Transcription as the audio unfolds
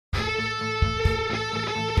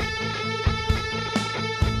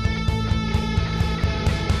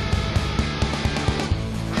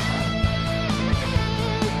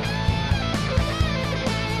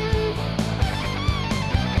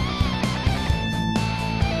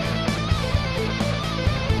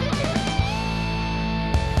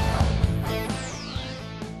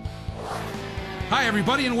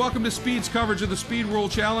everybody, and welcome to Speed's coverage of the Speed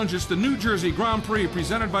World Challenge. It's the New Jersey Grand Prix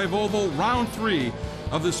presented by Volvo, round 3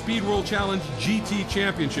 of the Speed World Challenge GT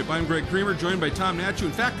Championship. I'm Greg Creamer, joined by Tom Natchu.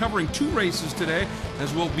 In fact, covering 2 races today,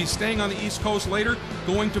 as we'll be staying on the East Coast later,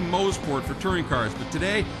 going to Mosport for touring cars. But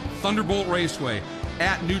today, Thunderbolt Raceway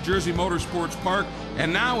at New Jersey Motorsports Park.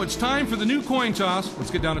 And now it's time for the new coin toss. Let's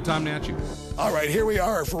get down to Tom Natchu. All right, here we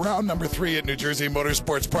are for round number 3 at New Jersey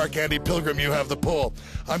Motorsports Park. Andy Pilgrim, you have the pull.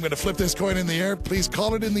 I'm going to flip this coin in the air. Please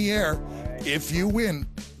call it in the air. If you win,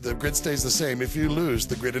 the grid stays the same. If you lose,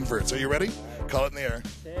 the grid inverts. Are you ready? Call it in the air.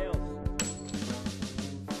 Tails.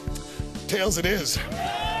 Tails it is.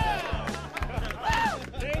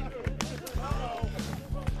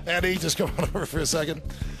 Andy, just come on over for a second.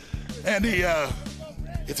 Andy,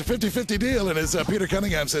 it's a 50-50 deal, and as Peter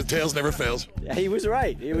Cunningham said, tails never fails. Yeah, he was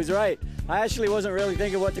right. He was right. I actually wasn't really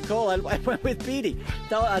thinking what to call. I went with Petey.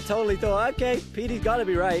 I totally thought, okay, Petey's got to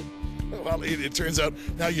be right. Well, it turns out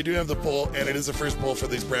now you do have the pull, and it is the first pull for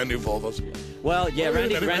these brand new Volvos. Well, yeah,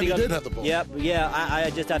 Randy did have the pull. Yeah. I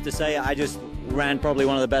just have to say, I just ran probably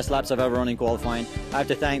one of the best laps I've ever run in qualifying. I have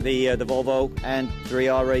to thank the Volvo and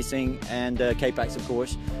 3R Racing and K-Pax, of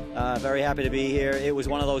course. Very happy to be here. It was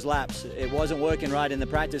one of those laps. It wasn't working right in the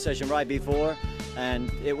practice session right before,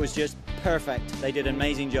 and it was just perfect. They did an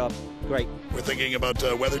amazing job. Great. We're thinking about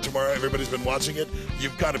weather tomorrow. Everybody's been watching it.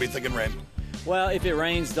 You've got to be thinking rain. Well, if it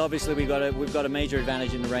rains, obviously we've got a major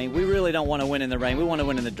advantage in the rain. We really don't want to win in the rain. We want to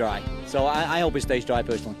win in the dry. So I hope it stays dry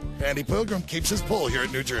personally. Andy Pilgrim keeps his pull here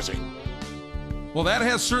at New Jersey. Well, that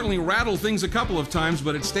has certainly rattled things a couple of times,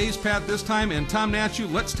 but it stays pat this time. And Tom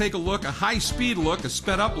Natchu, let's take a look, a high-speed look, a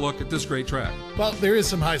sped-up look at this great track. Well, there is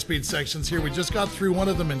some high-speed sections here. We just got through one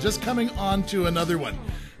of them and just coming on to another one.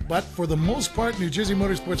 But for the most part, New Jersey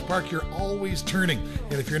Motorsports Park, you're always turning.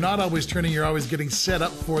 And if you're not always turning, you're always getting set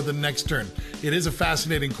up for the next turn. It is a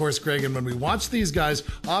fascinating course, Greg, and when we watch these guys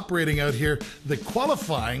operating out here, the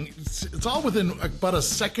qualifying, it's all within about a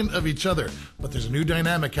second of each other. But there's a new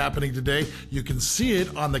dynamic happening today. You can see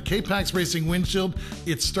it on the K-Pax Racing windshield.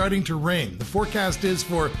 It's starting to rain. The forecast is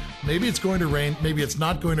for maybe it's going to rain, maybe it's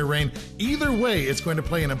not going to rain. Either way, it's going to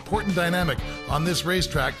play an important dynamic on this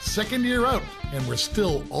racetrack. Second year out, and we're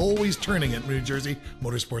still always turning at New Jersey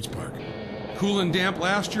Motorsports Park. Cool and damp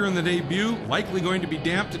last year in the debut, likely going to be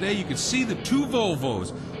damp today. You can see the 2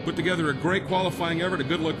 Volvos put together a great qualifying effort. A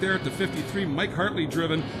good look there at the 53, Mike Hartley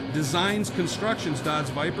driven Designs Constructions Dodge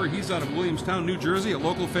Viper. He's out of Williamstown, New Jersey, a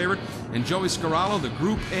local favorite. And Joey Scarallo, the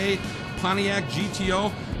Group A Pontiac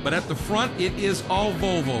GTO. But at the front, it is all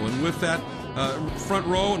Volvo. And with that front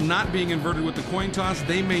row not being inverted with the coin toss,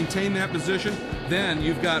 they maintain that position. Then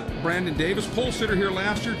you've got Brandon Davis, pole sitter here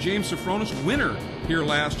last year. James Sofronis, winner here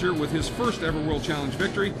last year with his first ever World Challenge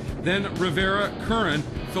victory. Then Rivera Curran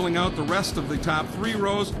filling out the rest of the top 3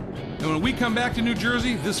 rows. And when we come back to New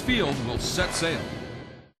Jersey, this field will set sail.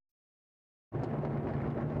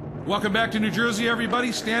 Welcome back to New Jersey,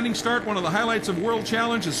 everybody. Standing start, one of the highlights of World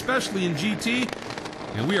Challenge, especially in GT.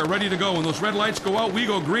 And we are ready to go. When those red lights go out, we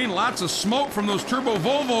go green. Lots of smoke from those turbo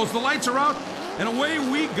Volvos. The lights are out, and away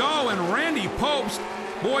we go. And Randy Popes,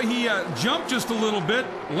 boy, he jumped just a little bit,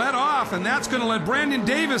 let off, and that's going to let Brandon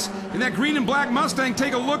Davis in that green and black Mustang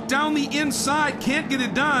take a look down the inside. Can't get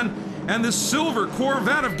it done. And the silver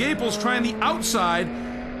Corvette of Gaples trying the outside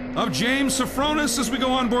of James Sofronis as we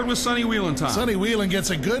go on board with Sonny Whelan, Tom. Sonny Whelan gets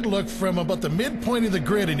a good look from about the midpoint of the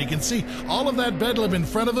grid, and you can see all of that bedlam in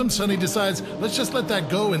front of him. Sonny decides, let's just let that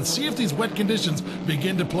go and see if these wet conditions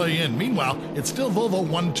begin to play in. Meanwhile, it's still Volvo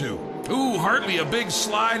 1-2. Ooh, Hartley, a big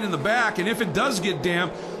slide in the back, and if it does get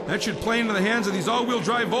damp, that should play into the hands of these all-wheel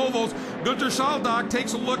drive Volvos. Gunter Saldak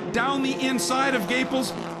takes a look down the inside of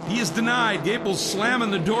Gaples. He is denied. Gaples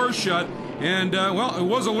slamming the door shut. And, well, it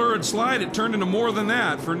was a lurid slide. It turned into more than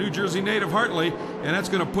that for New Jersey native Hartley, and that's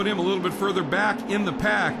going to put him a little bit further back in the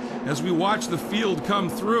pack as we watch the field come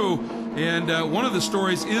through. And one of the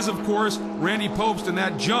stories is, of course, Randy Popes and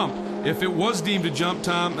that jump. If it was deemed a jump,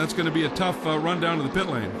 Tom, that's going to be a tough run down to the pit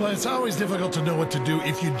lane. Well, it's always difficult to know what to do.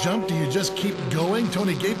 If you jump, do you just keep going?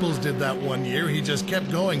 Tony Gaples did that one year. He just kept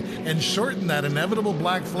going and shortened that inevitable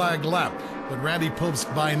black flag lap. But Randy Popes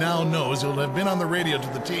by now knows, he'll have been on the radio to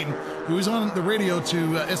the team, who's on the radio to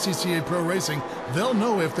SCCA Pro Racing. They'll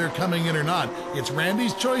know if they're coming in or not. It's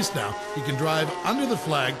Randy's choice now. He can drive under the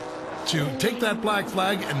flag to take that black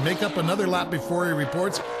flag and make up another lap before he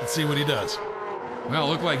reports and see what he does. Well, it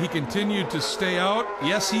looked like he continued to stay out.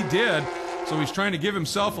 Yes, he did. So he's trying to give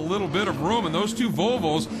himself a little bit of room. And those 2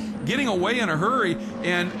 Volvos getting away in a hurry.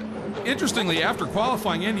 And interestingly, after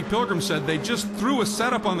qualifying, Andy Pilgrim said they just threw a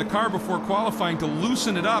setup on the car before qualifying to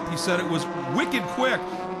loosen it up. He said it was wicked quick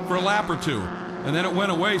for a lap or 2. and then it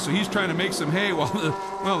went away, so he's trying to make some hay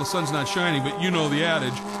while the sun's not shining, but you know the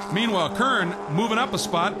adage. Meanwhile, Kern moving up a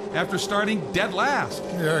spot after starting dead last.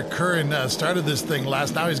 Eric Kern started this thing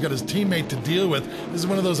last. Now he's got his teammate to deal with. This is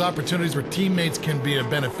one of those opportunities where teammates can be a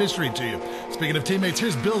beneficiary to you. Speaking of teammates,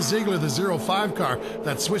 here's Bill Ziegler, the 05 car,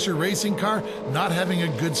 that Swisher Racing car, not having a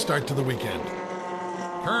good start to the weekend.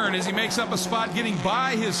 Kern, as he makes up a spot getting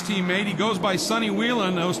by his teammate, he goes by Sonny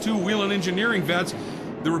Whelan, those two Whelan engineering vets.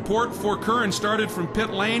 The report for Kern started from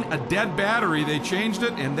pit lane, a dead battery. They changed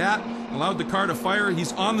it, and that allowed the car to fire.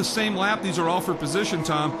 He's on the same lap. These are all for position,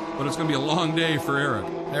 Tom, but it's going to be a long day for Eric.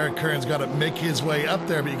 Eric Kern's got to make his way up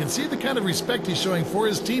there, but you can see the kind of respect he's showing for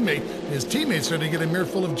his teammate. His teammate's starting to get a mirror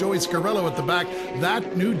full of Joey Scarello at the back.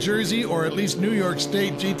 That New Jersey, or at least New York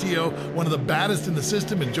State GTO, one of the baddest in the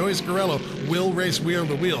system, and Joey Scarello will race wheel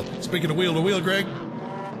to wheel. Speaking of wheel to wheel, Greg,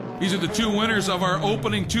 these are the two winners of our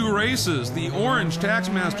opening two races. The orange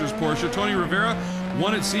Taxmasters Porsche, Tony Rivera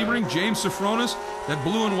won at Sebring. James Safronis, that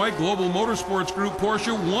blue and white Global Motorsports Group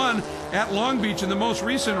Porsche, won at Long Beach in the most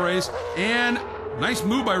recent race. And nice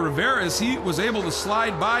move by Rivera as he was able to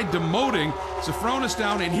slide by, demoting Safronis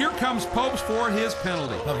down. And here comes Popes for his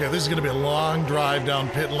penalty. Okay, this is going to be a long drive down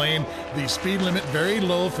pit lane. The speed limit very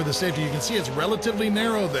low for the safety. You can see it's relatively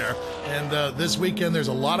narrow there. And this weekend there's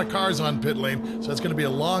a lot of cars on pit lane, so it's going to be a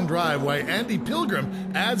long drive. While Andy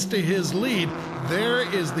Pilgrim adds to his lead, there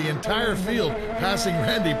is the entire field passing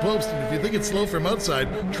Randy Popes. And if you think it's slow from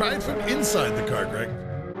outside, try it from inside the car, Greg.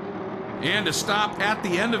 And a stop at the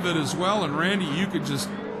end of it as well. And Randy, you could just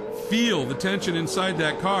feel the tension inside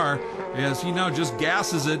that car as he now just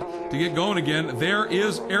gasses it to get going again. There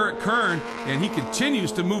is Eric Kern, and he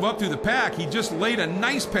continues to move up through the pack. He just laid a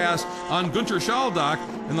nice pass on Gunter Schaldock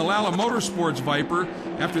in the Lala Motorsports Viper.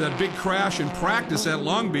 After that big crash in practice at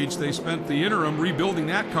Long Beach, they spent the interim rebuilding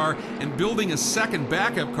that car and building a second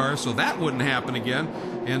backup car so that wouldn't happen again.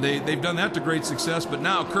 And they've done that to great success. But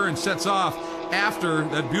now Kern sets off after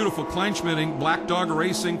that beautiful Kleinschmidting Black Dog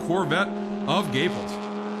Racing Corvette of Gaples.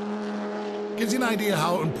 Gives you an idea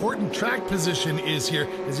how important track position is here,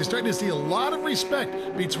 as you're starting to see a lot of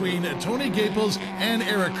respect between Tony Gaples and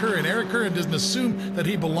Eric Kern. Eric Kern doesn't assume that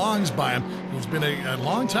he belongs by him. He's been a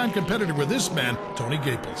long-time competitor with this man, Tony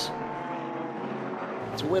Gaples.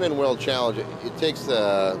 To win in World Challenge, it takes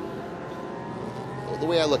the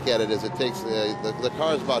way I look at it is it takes the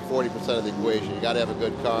car is about 40% of the equation. You got to have a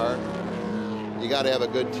good car. You got to have a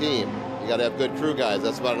good team. You got to have good crew guys.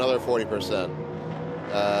 That's about another 40%.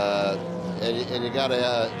 And you got to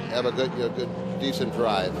have a good, decent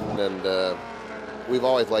drive. And we've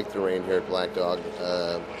always liked the rain here at Black Dog.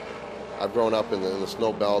 I've grown up in the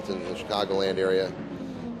snow belt in the Chicagoland area,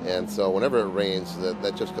 and so whenever it rains,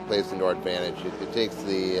 that just plays into our advantage. It takes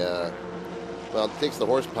the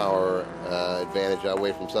horsepower advantage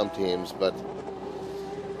away from some teams, but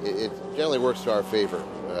it generally works to our favor.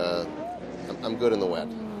 I'm good in the wet,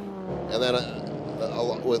 and then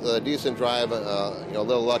with a decent drive, a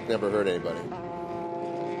little luck never hurt anybody.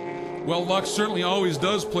 Well, luck certainly always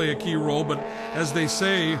does play a key role, but as they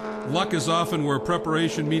say, luck is often where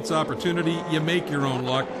preparation meets opportunity. You make your own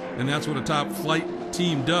luck, and that's what a top flight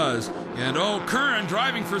team does. And Kern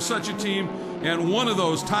driving for such a team, and one of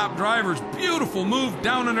those top drivers, beautiful move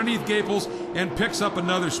down underneath Gaples and picks up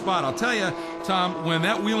another spot. I'll tell you, Tom, when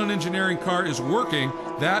that Whelan Engineering car is working,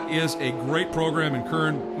 that is a great program, and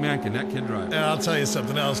Kern, man, can that kid drive. And I'll tell you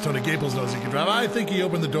something else. Tony Gaples knows he can drive. I think he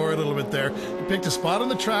opened the door a little bit there. He picked a spot on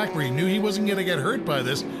the track where he knew he wasn't going to get hurt by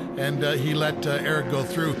this, and he let Eric go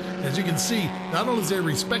through. As you can see, not only is there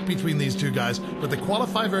respect between these two guys, but they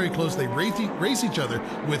qualify very close. They race each other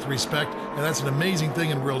with respect, and that's an amazing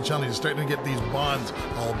thing in World Challenge. You're starting to get these bonds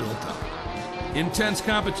all built up. Intense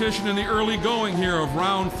competition in the early going here of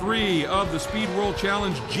round 3 of the Speed World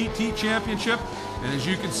Challenge GT Championship. And as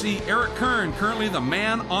you can see, Eric Kern currently the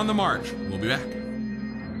man on the march. We'll be back.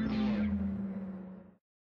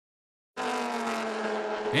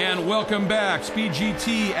 And welcome back. Speed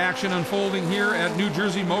GT action unfolding here at New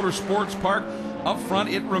Jersey Motorsports Park. Up front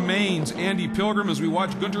it remains Andy Pilgrim as we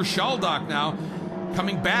watch Gunter Schaldock now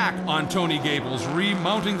coming back on Tony Gaples,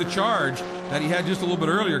 remounting the charge that he had just a little bit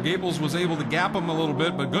earlier. Gaples was able to gap him a little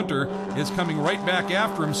bit, but Gunter is coming right back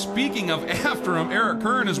after him. Speaking of after him, Eric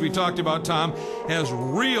Kern, as we talked about, Tom, has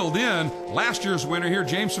reeled in last year's winner here,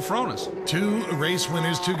 James Safronis. 2 race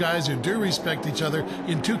winners, 2 guys who do respect each other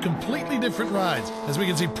in 2 completely different rides. As we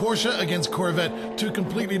can see, Porsche against Corvette, 2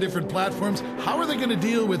 completely different platforms. How are they going to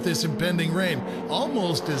deal with this impending rain?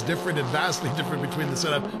 Almost as different and vastly different between the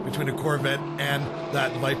setup between a Corvette and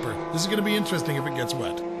that Viper. This is going to be interesting if it gets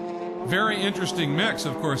wet. Very interesting mix,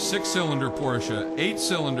 of course. 6-cylinder Porsche,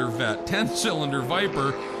 8-cylinder Vet, 10-cylinder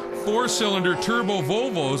Viper, 4-cylinder turbo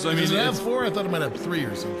Volvos. I mean, does it have 4? I thought it might have 3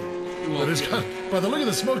 or something. Well, by the look of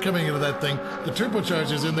the smoke coming into that thing, the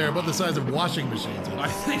turbocharger's in there about the size of washing machines. I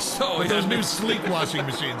think so. With those new sleek washing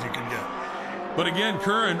machines you can get. But again,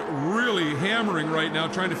 Curran really hammering right now,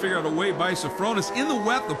 trying to figure out a way by Sofronis. In the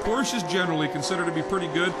wet, the Porsches generally considered to be pretty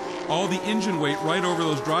good. All the engine weight right over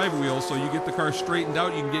those drive wheels, so you get the car straightened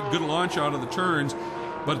out. You can get good launch out of the turns.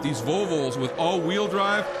 But these Volvos with all-wheel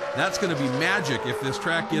drive, that's going to be magic if this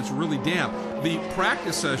track gets really damp. The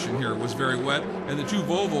practice session here was very wet, and the 2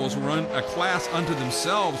 Volvos run a class unto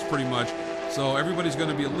themselves pretty much. So everybody's going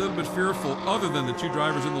to be a little bit fearful other than the 2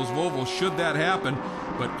 drivers in those Volvos should that happen.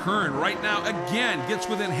 But Curran right now again gets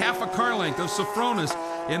within half a car length of Sofronis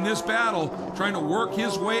in this battle, trying to work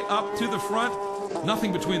his way up to the front.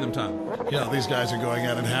 Nothing between them, Tom. Yeah, these guys are going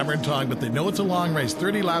at it hammer and tong, but they know it's a long race.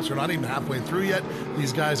 30 laps, we're not even halfway through yet.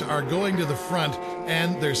 These guys are going to the front,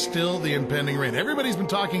 and there's still the impending rain. Everybody's been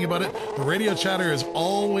talking about it. The radio chatter is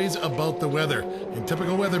always about the weather. In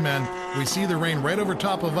typical weathermen, we see the rain right over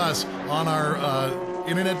top of us on our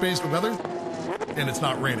internet-based weather, and it's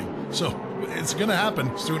not raining. So it's going to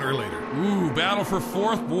happen sooner or later. Ooh, battle for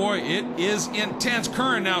 4th. Boy, it is intense.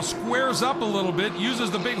 Curran now squares up a little bit,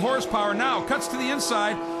 uses the big horsepower now, cuts to the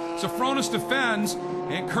inside. Sofronis defends,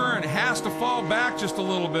 and Curran has to fall back just a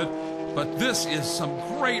little bit. But this is some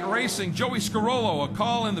great racing. Joey Scarollo, a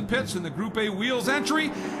call in the pits in the Group A wheels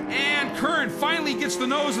entry. And Curran finally gets the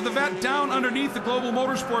nose of the vet down underneath the Global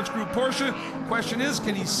Motorsports Group Porsche. Question is,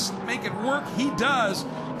 can he make it work? He does.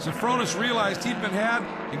 Sofronis realized he'd been had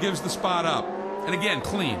and gives the spot up. And again,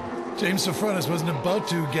 clean. James Sofronis wasn't about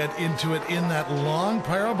to get into it in that long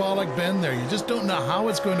parabolic bend there. You just don't know how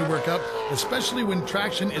it's going to work out, especially when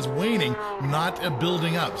traction is waning, not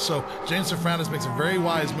building up. So James Sofronis makes a very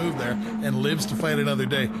wise move there and lives to fight another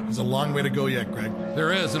day. There's a long way to go yet, Greg.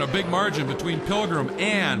 There is, and a big margin between Pilgrim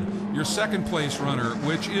and your second place runner,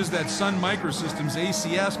 which is that Sun Microsystems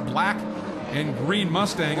ACS black and green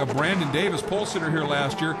Mustang of Brandon Davis, pole sitter here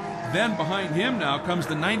last year. Then behind him now comes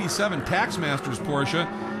the 97 Taxmasters Porsche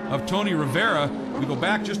of Tony Rivera. We go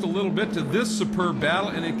back just a little bit to this superb battle,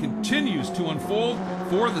 and it continues to unfold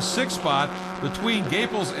for the 6th spot between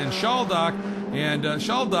Gaples and Schaldock. And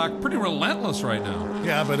Schaldock pretty relentless right now.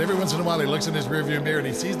 Yeah, but every once in a while he looks in his rearview mirror and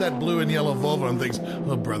he sees that blue and yellow Volvo and thinks,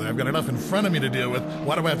 oh, brother, I've got enough in front of me to deal with.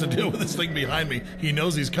 Why do I have to deal with this thing behind me? He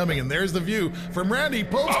knows he's coming, and there's the view from Randy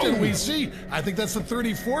Pobst, and we see, I think that's the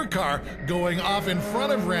 34 car going off in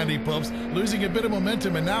front of Randy Pobst, losing a bit of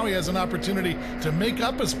momentum, and now he has an opportunity to make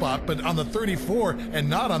up a spot, but on the 34 and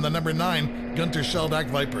not on the number 9, Gunter Schaldock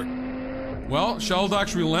Viper. Well,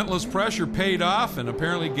 Schaldock's relentless pressure paid off, and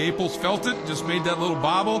apparently Gaples felt it, just made that little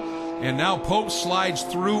bobble, and now Pope slides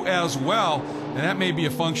through as well. And that may be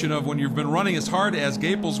a function of when you've been running as hard as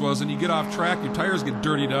Gaples was and you get off track, your tires get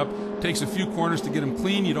dirtied up, takes a few corners to get them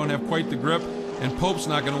clean, you don't have quite the grip, and Pope's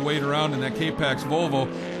not going to wait around in that K-Pax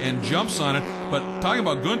Volvo and jumps on it. But talking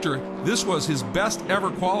about Gunter, this was his best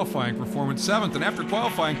ever qualifying performance, 7th, and after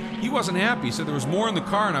qualifying, he wasn't happy. He said there was more in the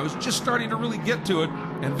car, and I was just starting to really get to it,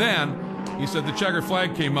 and then he said the checkered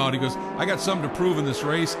flag came out. He goes, I got something to prove in this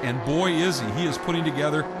race, and boy is he. He is putting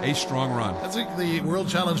together a strong run. That's like the World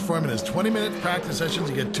Challenge format is 20-minute practice sessions.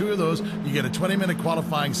 You get 2 of those. You get a 20-minute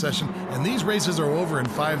qualifying session, and these races are over in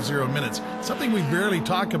 50 minutes. Something we barely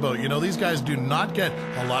talk about. You know, these guys do not get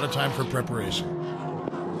a lot of time for preparation.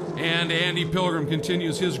 And Andy Pilgrim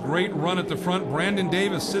continues his great run at the front. Brandon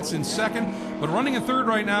Davis sits in 2nd, but running in 3rd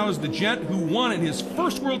right now is the gent who won in his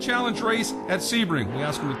first World Challenge race at Sebring. We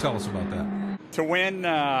asked him to tell us about that. To win,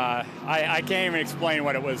 I can't even explain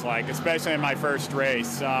what it was like, especially in my first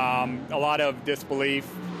race. A lot of disbelief.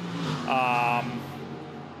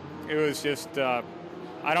 It was just, I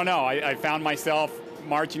don't know. I found myself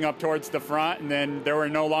marching up towards the front, and then there were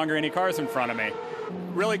no longer any cars in front of me.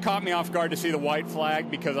 Really caught me off guard to see the white flag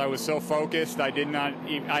because I was so focused. I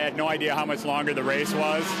had no idea how much longer the race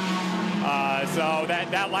was. So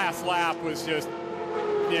that last lap was just,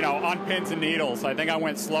 you know, on pins and needles. I think I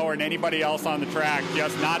went slower than anybody else on the track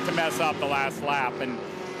just not to mess up the last lap. And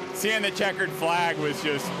seeing the checkered flag was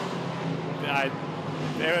just,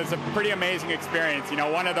 it was a pretty amazing experience. You know,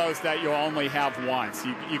 one of those that you'll only have once.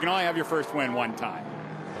 You can only have your first win one time.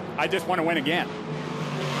 I just want to win again.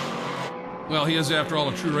 Well, he is, after all,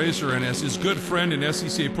 a true racer, and as his good friend and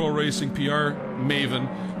SCCA Pro Racing PR maven,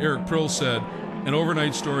 Eric Prill, said, an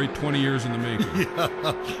overnight story, 20 years in the making.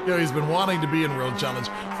 Yeah, he's been wanting to be in World Challenge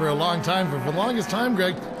for a long time. For the longest time,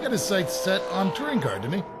 Greg, he had his sights set on touring car,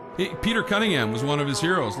 didn't he? Peter Cunningham was one of his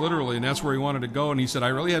heroes, literally, and that's where he wanted to go. And he said, I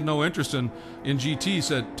really had no interest in GT, he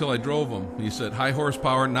said, till I drove him. He said, high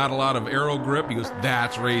horsepower, not a lot of aero grip. He goes,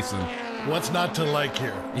 that's racing. what's not to like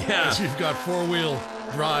here? Yeah. As you've got four-wheel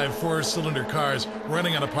drive, four-cylinder cars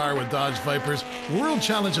running on a par with Dodge Vipers. World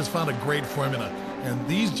Challenge has found a great formula. And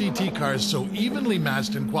these GT cars, so evenly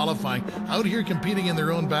matched in qualifying, out here competing in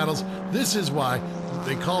their own battles, this is why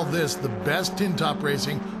they call this the best tin top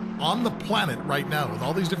racing on the planet right now, with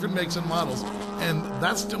all these different makes and models. And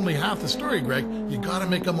that's only half the story, Greg. You got to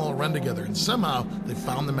make them all run together, and somehow they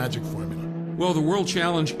found the magic formula. Well, the World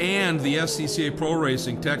Challenge and the SCCA Pro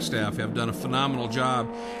Racing tech staff have done a phenomenal job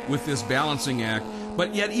with this balancing act,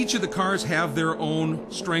 but yet each of the cars have their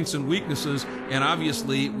own strengths and weaknesses, and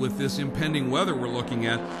obviously with this impending weather we're looking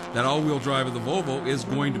at, that all-wheel drive of the Volvo is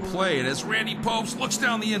going to play. And as Randy Popes looks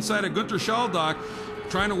down the inside of Gunter Schaldag,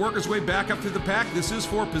 trying to work his way back up through the pack. This is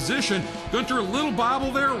for position. Gunter, a little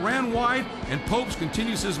bobble there, ran wide, and Popes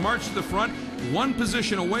continues his march to the front, one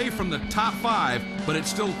position away from the top five, but it's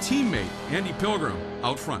still teammate Andy Pilgrim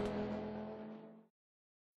out front.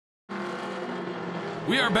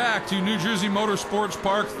 We are back to New Jersey Motorsports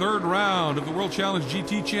Park, third round of the World Challenge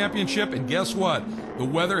GT Championship, and guess what? The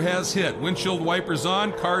weather has hit. Windshield wipers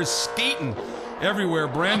on, cars skating everywhere.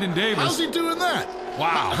 Brandon Davis. How's he doing that?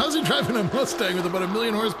 Wow. How's he driving a Mustang with about 1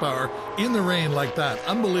 million horsepower in the rain like that?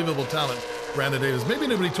 Unbelievable talent, Brandon Davis. Maybe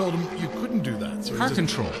nobody told him you couldn't do that. So car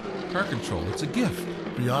control. It's a gift.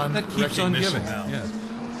 Beyond that keeps on giving. Now. Yes.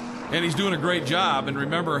 And he's doing a great job. And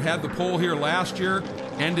remember, had the pole here last year,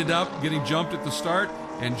 ended up getting jumped at the start.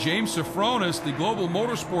 And James Safronis, the Global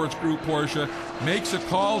Motorsports Group Porsche, makes a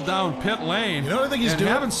call down pit lane. You know what I think he's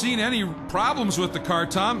doing? Haven't seen any problems with the car,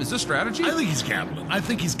 Tom. Is this strategy? I think he's gambling. I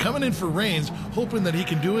think he's coming in for Reigns, hoping that he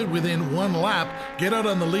can do it within one lap, get out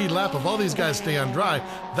on the lead lap. If all these guys stay on dry,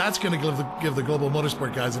 that's going to give the Global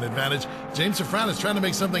Motorsport guys an advantage. James Safronis trying to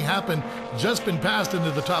make something happen, just been passed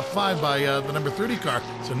into the top 5 by the number 30 car.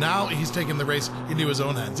 So now he's taking the race into his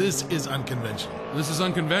own hands. This is unconventional. This is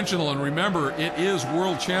unconventional, and remember, it is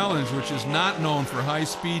World Challenge, which is not known for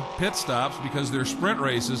high-speed pit stops because they're sprint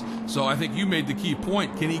races. So I think you made the key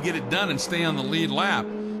point. Can he get it done and stay on the lead lap?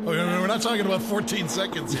 Oh, we're not talking about 14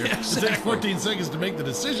 seconds here. Yeah, exactly. It takes 14 seconds to make the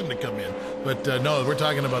decision to come in. But no, we're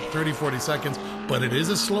talking about 30, 40 seconds. But it is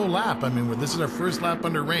a slow lap. I mean, this is our first lap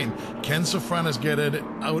under rain. Can Safronis get it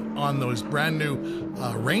out on those brand new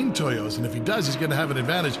rain Toyos? And if he does, he's going to have an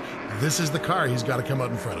advantage. This is the car he's got to come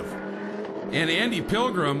out in front of. And Andy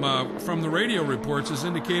Pilgrim, from the radio reports, has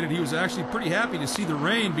indicated he was actually pretty happy to see the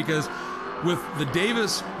rain because with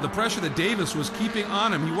the pressure that Davis was keeping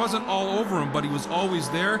on him, he wasn't all over him, but he was always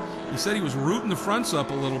there. He said he was rooting the fronts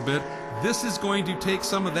up a little bit. This is going to take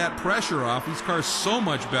some of that pressure off. These cars so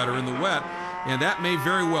much better in the wet, and that may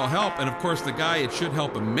very well help. And, of course, the guy it should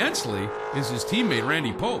help immensely is his teammate,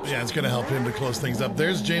 Randy Popes. Yeah, it's going to help him to close things up.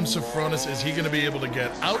 There's James Safronis. Is he going to be able to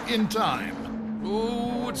get out in time?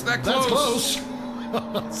 Ooh, it's that close. That's close.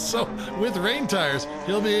 So, with rain tires,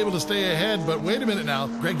 he'll be able to stay ahead. But wait a minute now.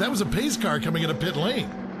 Greg, that was a pace car coming into pit lane.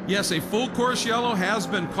 Yes, a full course yellow has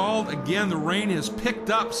been called. Again, the rain has picked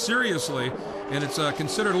up seriously, and it's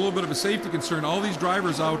considered a little bit of a safety concern. All these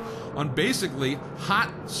drivers out on basically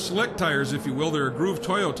hot, slick tires, if you will. They're a groove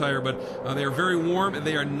Toyo tire, but they are very warm, and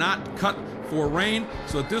they are not cut for rain.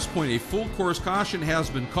 So at this point, a full course caution has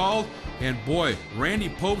been called. And boy, Randy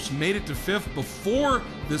Popes made it to 5th before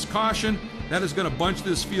this caution. That is going to bunch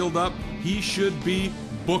this field up. He should be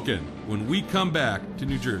booking when we come back to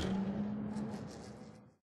New Jersey.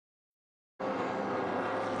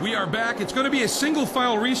 We are back. It's going to be a single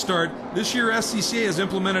file restart. This year SCCA has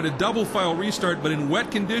implemented a double file restart, but in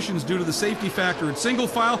wet conditions due to the safety factor in single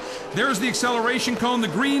file. There's the acceleration cone. The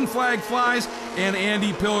green flag flies, and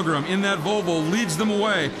Andy Pilgrim in that Volvo leads them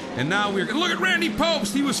away. And now we're going to look at Randy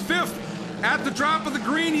Popes. He was 5th. At the drop of the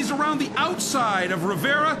green, he's around the outside of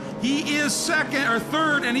Rivera. He is 2nd or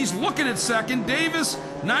 3rd, and he's looking at 2nd. Davis,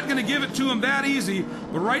 not going to give it to him that easy.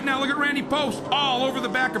 But right now, look at Randy Popes all over the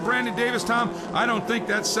back of Brandon Davis. Tom, I don't think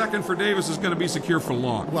that 2nd for Davis is going to be secure for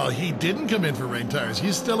long. Well, he didn't come in for rain tires.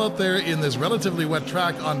 He's still out there in this relatively wet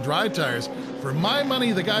track on dry tires. For my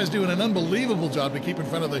money, the guy's doing an unbelievable job to keep in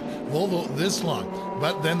front of the Volvo this long.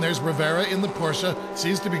 But then there's Rivera in the Porsche.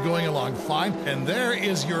 Seems to be going along fine. And there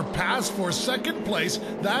is your pass for 2nd place.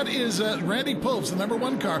 That is Randy Popes, the number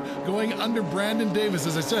 1 car, going under Brandon Davis.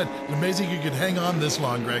 As I said, amazing you could hang on this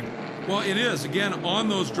long, Greg. Well, it is, again, on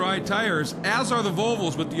those dry tires, as are the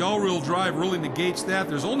Volvos, but the all-wheel drive really negates that.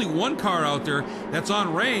 There's only one car out there that's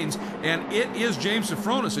on reins, and it is James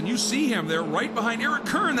Safronis. And you see him there right behind Eric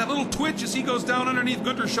Kern, that little twitch as he goes down underneath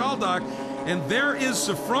Gunter Schaldag. And there is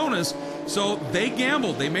Safronis. So they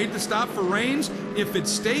gambled. They made the stop for rains. If it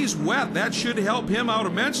stays wet, that should help him out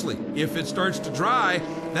immensely. If it starts to dry,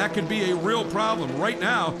 that could be a real problem. Right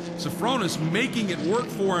now, Sofronis making it work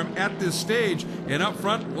for him at this stage. And up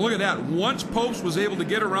front, look at that. Once Popes was able to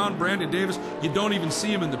get around Brandon Davis, you don't even see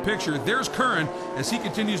him in the picture. There's Curran as he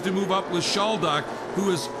continues to move up with Schaldag,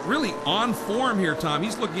 who is really on form here, Tom.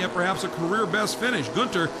 He's looking at perhaps a career best finish.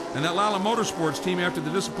 Gunter and that Lala Motorsports team, after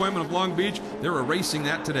the disappointment of Long Beach, they're erasing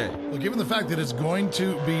that today. Well, given the fact that it's going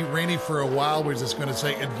to be rainy for a while, we're just going to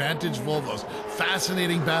say advantage Volvos.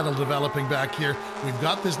 Fascinating battle developing back here. We've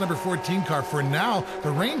got this number 14 car. For now,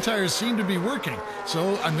 the rain tires seem to be working.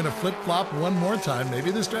 So I'm going to flip-flop one more time.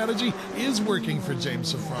 Maybe the strategy is working for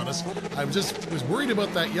James Sofronis. I was worried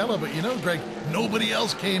about that yellow, but you know, Greg, nobody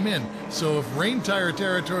else came in. So if rain tire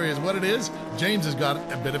territory is what it is, James has got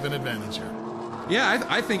a bit of an advantage here. Yeah,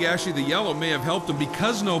 I think actually the yellow may have helped him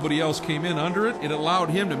because nobody else came in under it. It allowed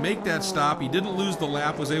him to make that stop. He didn't lose the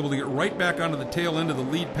lap, was able to get right back onto the tail end of the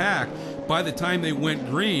lead pack by the time they went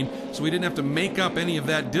green, so he didn't have to make up any of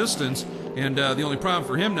that distance. And the only problem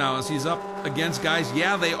for him now is he's up against guys,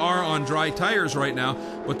 yeah, they are on dry tires right now,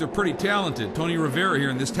 but they're pretty talented. Tony Rivera here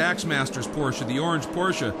in this Taxmasters Porsche, the orange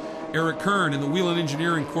Porsche. Eric Kern in the Whelen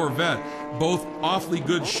Engineering Corvette, both awfully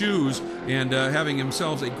good shoes and having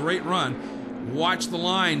themselves a great run. Watch the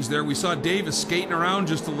lines there. We saw Davis skating around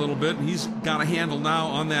just a little bit, and he's got a handle now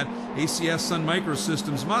on that ACS Sun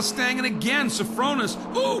Microsystems Mustang. And again, Sofronis.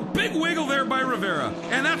 Ooh, big wiggle there by Rivera.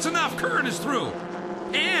 And that's enough. Kern is through.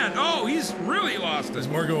 And, oh, he's really lost it. There's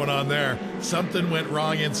more going on there. Something went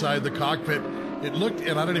wrong inside the cockpit. It looked,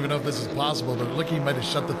 and I don't even know if this is possible, but it looked like he might have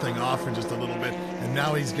shut the thing off for just a little bit, and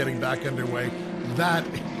now he's getting back underway. That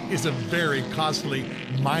is a very costly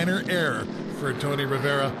minor error for Tony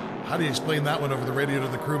Rivera. How do you explain that one over the radio to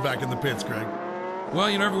the crew back in the pits, Greg? Well,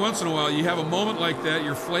 you know, every once in a while you have a moment like that.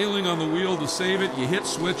 You're flailing on the wheel to save it. You hit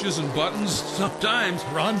switches and buttons sometimes.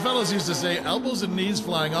 Ron Fellows used to say elbows and knees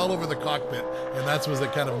flying all over the cockpit, and that was the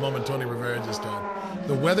kind of moment Tony Rivera just had.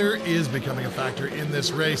 The weather is becoming a factor in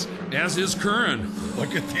this race. As is Curran.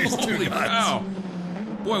 Look at these two guys. Cow.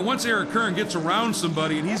 Boy, once Eric Curran gets around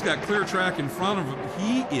somebody and he's got clear track in front of him,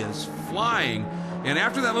 he is flying. And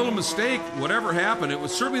after that little mistake, whatever happened, it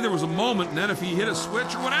was certainly there was a moment, and then if he hit a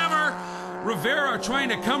switch or whatever, Rivera trying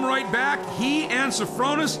to come right back. He and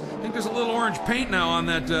Sofronis, I think there's a little orange paint now on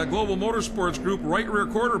that Global Motorsports Group right rear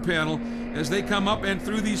quarter panel as they come up and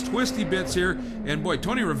through these twisty bits here. And boy,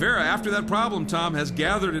 Tony Rivera, after that problem, Tom, has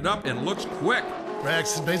gathered it up and looks quick.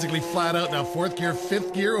 Rex is basically flat out now. Fourth gear,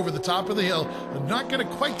 fifth gear over the top of the hill. They're not going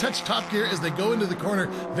to quite touch top gear as they go into the corner.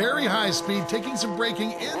 Very high speed, taking some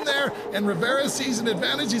braking in there. And Rivera sees an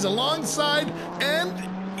advantage. He's alongside,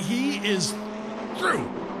 and he is through.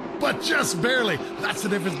 But just barely. That's the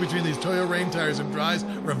difference between these Toyo rain tires and dries.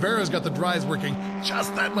 Rivera's got the dries working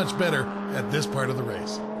just that much better at this part of the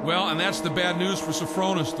race. Well, and that's the bad news for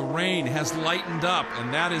Sofronis. The rain has lightened up,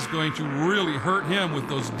 and that is going to really hurt him with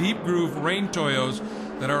those deep groove rain Toyos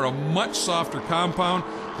that are a much softer compound.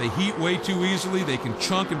 They heat way too easily. They can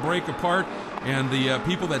chunk and break apart. And the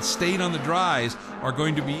people that stayed on the dries are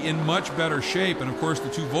going to be in much better shape. And, of course, the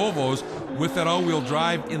two Volvos with that all-wheel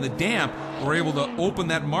drive in the damp were able to open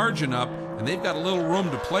that margin up, and they've got a little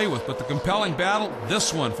room to play with. But the compelling battle,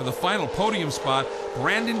 this one for the final podium spot,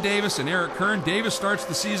 Brandon Davis and Eric Kern. Davis starts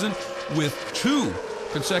the season with 2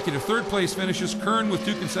 consecutive third-place finishes. Kern with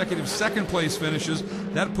 2 consecutive second-place finishes.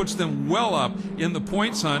 That puts them well up in the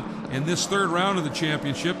points hunt in this third round of the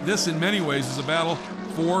championship. This, in many ways, is a battle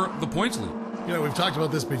for the points lead. You know, we've talked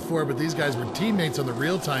about this before, but these guys were teammates on the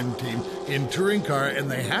real-time team in touring car, and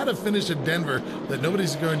they had a finish at Denver that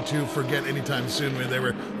nobody's going to forget anytime soon, when they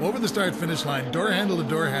were over the start-finish line, door handle to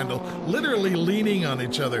door handle, literally leaning on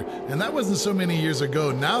each other. And that wasn't so many years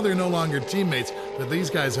ago. Now they're no longer teammates, but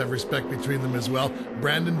these guys have respect between them as well.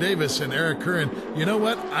 Brandon Davis and Eric Curran, you know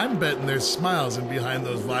what? I'm betting there's smiles in behind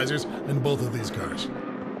those visors in both of these cars.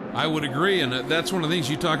 I would agree, and that's one of the things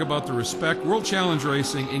you talk about, the respect. World Challenge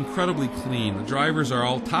Racing, incredibly clean. The drivers are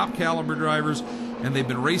all top caliber drivers, and they've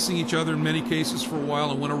been racing each other in many cases for a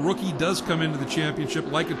while. And when a rookie does come into the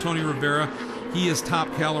championship, like a Tony Rivera, he is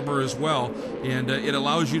top caliber as well. And it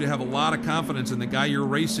allows you to have a lot of confidence in the guy you're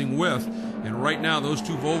racing with. And right now, those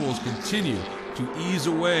two Volvos continue to ease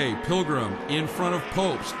away. Pilgrim in front of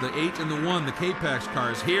Popes, the 8 and the 1, the K-Pax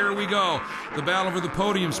cars. Here we go. The battle for the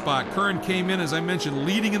podium spot. Curran came in, as I mentioned,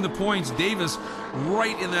 leading in the points. Davis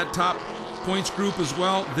right in that top points group as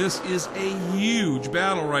well. This is a huge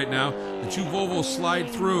battle right now. The two Volvos slide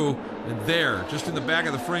through, and there, just in the back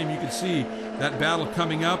of the frame, you can see that battle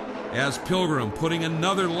coming up as Pilgrim putting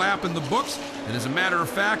another lap in the books. And as a matter of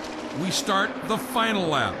fact, we start the final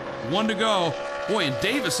lap. 1 to go. Boy, and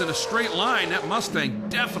Davis in a straight line, that Mustang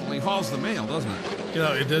definitely hauls the mail, doesn't it? You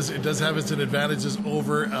know, it does have its advantages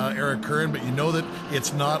over Eric Curran, but you know that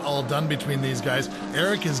it's not all done between these guys.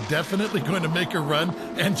 Eric is definitely going to make a run,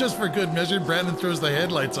 and just for good measure, Brandon throws the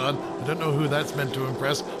headlights on. I don't know who that's meant to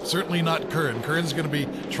impress. Certainly not Curran. Curran's going to be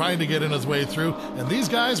trying to get in his way through. And these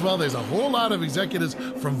guys, well, there's a whole lot of executives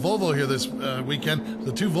from Volvo here this weekend.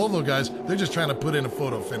 The two Volvo guys, they're just trying to put in a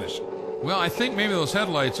photo finish. Well, I think maybe those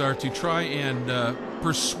headlights are to try and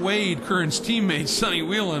persuade Curran's teammate, Sonny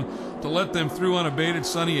Whelan, to let them through unabated.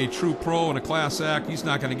 Sonny, a true pro and a class act, he's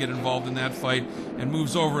not going to get involved in that fight, and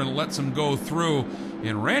moves over and lets them go through.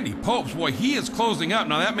 And Randy Popes, boy, he is closing up.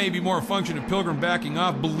 Now, that may be more a function of Pilgrim backing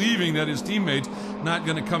off, believing that his teammate's not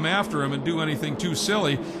going to come after him and do anything too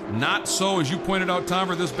silly. Not so, as you pointed out, Tom,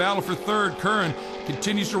 for this battle for third. Curran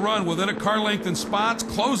continues to run within a car length in spots,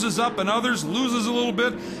 closes up in others, loses a little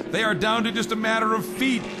bit. They are down to just a matter of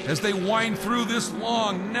feet as they wind through this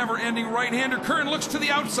long, never-ending right-hander. Curran looks to the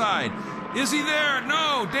outside. Is he there?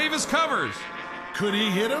 No. Davis covers. Could he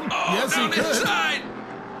hit him? Oh, yes, down he could. inside.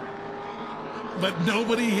 But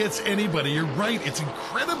nobody hits anybody. You're right. It's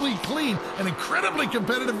incredibly clean and incredibly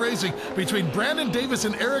competitive racing between Brandon Davis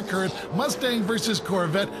and Eric Curran. Mustang versus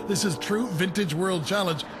Corvette. This is true vintage world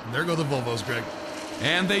challenge. And there go the Volvos, Greg.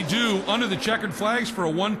 And they do, under the checkered flags for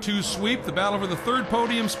a 1-2 sweep. The battle for the third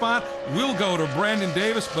podium spot will go to Brandon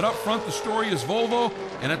Davis, but up front the story is Volvo,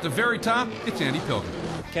 and at the very top, it's Andy Pilgrim.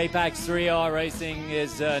 K-Pax 3R Racing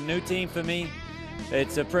is a new team for me.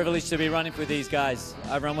 It's a privilege to be running for these guys.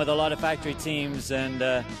 I've run with a lot of factory teams,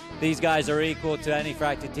 and these guys are equal to any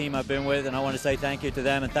factory team I've been with, and I want to say thank you to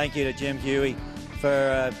them, and thank you to Jim Huey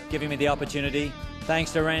for giving me the opportunity.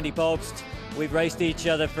 Thanks to Randy Popst. We've raced each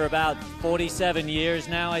other for about 47 years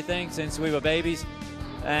now, I think, since we were babies,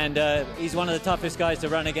 and he's one of the toughest guys to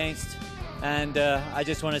run against, and I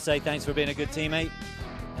just want to say thanks for being a good teammate,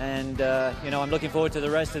 and you know, I'm looking forward to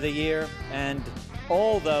the rest of the year, and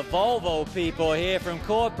all the Volvo people here from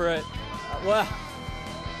corporate, well,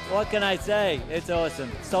 what can I say? It's awesome.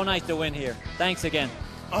 So nice to win here. Thanks again.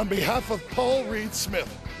 On behalf of Paul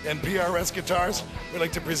Reed-Smith and PRS Guitars, we'd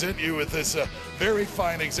like to present you with this very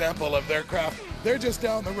fine example of their craft. They're just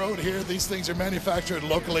down the road here. These things are manufactured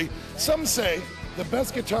locally. Some say the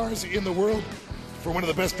best guitars in the world for one of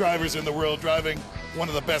the best drivers in the world driving one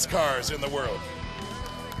of the best cars in the world.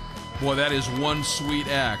 Boy, that is one sweet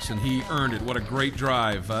axe, and he earned it. What a great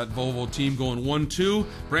drive. That Volvo team going 1-2.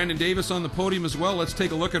 Brandon Davis on the podium as well. Let's take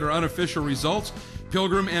a look at our unofficial results.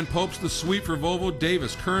 Pilgrim and Popes the sweep for Volvo.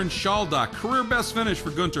 Davis, Curran, Schaldock, career best finish for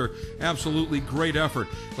Gunter. Absolutely great effort.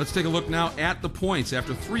 Let's take a look now at the points.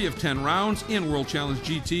 After 3 of 10 rounds in World Challenge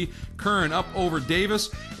GT, Curran up over Davis,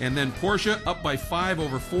 and then Porsche up by 5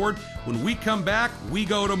 over Ford. When we come back, we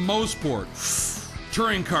go to Mosport.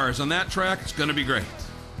 Touring cars on that track. It's going to be great.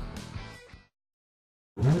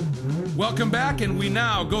 Welcome back, and we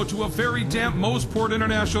now go to a very damp Mosport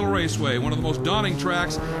International Raceway, one of the most daunting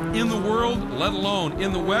tracks in the world, let alone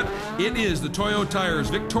in the wet. It is the Toyo Tires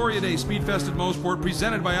Victoria Day Speedfest at Mosport,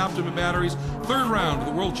 presented by Optima Batteries. Third round of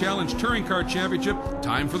the World Challenge Touring Car Championship.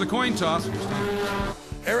 Time for the coin toss.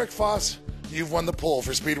 Eric Foss, you've won the pole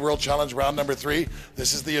for Speed World Challenge round number 3.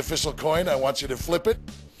 This is the official coin. I want you to flip it,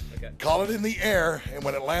 call it in the air, and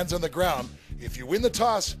when it lands on the ground, if you win the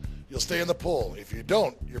toss, you'll stay in the pole. If you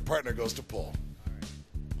don't, your partner goes to pole.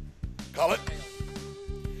 Call it.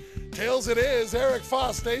 Tails it is. Eric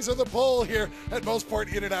Foss stays on the pole here at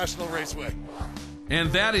Mosport International Raceway. And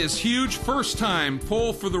that is huge. First time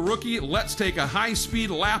pole for the rookie. Let's take a high-speed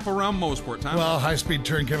lap around Mosport. Time. Well, high-speed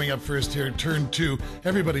turn coming up first here, turn 2.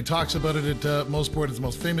 Everybody talks about it at Mosport. It's the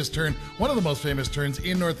most famous turn, one of the most famous turns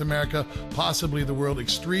in North America, possibly the world.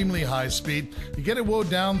 Extremely high speed. You get it wound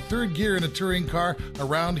down, third gear in a touring car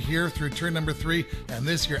around here through turn number 3, and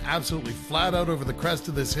this you're absolutely flat out over the crest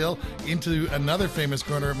of this hill into another famous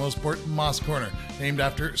corner at Mosport, Moss Corner, named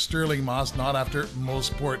after Sterling Moss, not after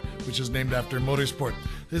Mosport, which is named after Motorsport.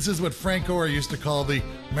 This is what Frank Orr used to call the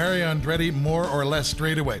Mario Andretti more or less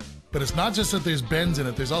straightaway. But it's not just that there's bends in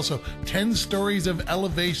it, there's also 10 stories of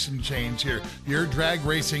elevation change here. You're drag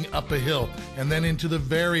racing up a hill, and then into the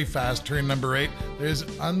very fast turn number 8. There's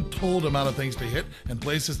untold amount of things to hit and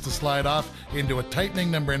places to slide off into a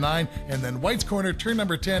tightening number 9, and then White's Corner, turn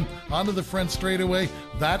number 10, onto the front straightaway.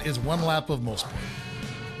 That is one lap of Mosport.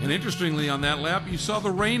 And interestingly, on that lap, you saw the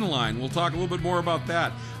rain line. We'll talk a little bit more about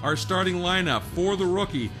that. Our starting lineup for the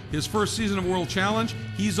rookie, his first season of World Challenge,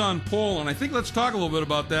 he's on pole, and I think let's talk a little bit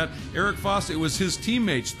about that. Eric Foss, it was his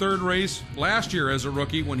teammate's third race last year as a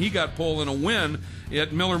rookie when he got pole in a win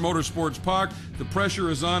at Miller Motorsports Park. The pressure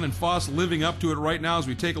is on, and Foss living up to it right now as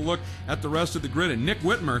we take a look at the rest of the grid. And Nick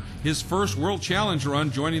Whitmer, his first World Challenge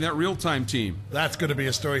run, joining that real-time team. That's going to be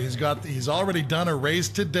a story. He's already done a race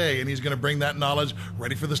today, and he's going to bring that knowledge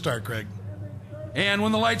ready for the start, Craig. And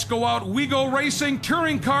when the lights go out, we go racing.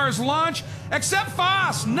 Touring cars launch, except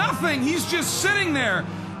Foss. Nothing. He's just sitting there.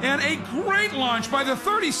 And a great launch by the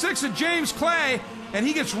 36 of James Clay. And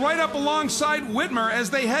he gets right up alongside Whitmer as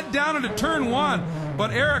they head down into turn 1.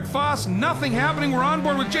 But Eric Foss, nothing happening. We're on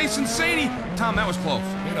board with Jason Saney. Tom, that was close.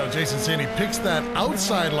 You know, Jason Saney picks that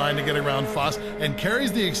outside line to get around Foss and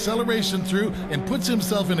carries the acceleration through and puts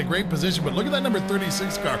himself in a great position. But look at that number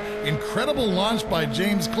 36 car. Incredible launch by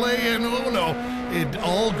James Clay, and oh no, it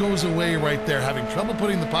all goes away right there, having trouble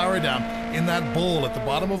putting the power down in that bowl at the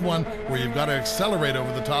bottom of 1 where you've got to accelerate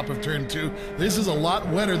over the top of turn 2. This is a lot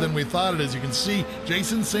wetter than we thought it is. You can see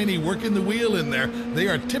Jason Saney working the wheel in there. They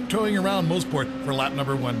are tiptoeing around Mosport for lap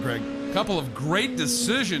number 1, Greg. Couple of great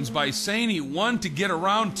decisions by Saney. 1, to get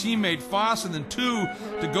around teammate Foss, and then 2,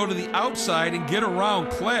 to go to the outside and get around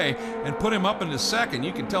Clay and put him up into second.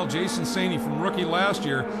 You can tell Jason Saney from rookie last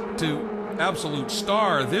year to absolute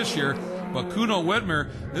star this year. But Kuno Whitmer,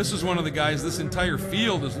 this is one of the guys this entire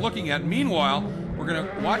field is looking at. Meanwhile, we're going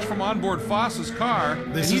to watch from onboard Foss's car.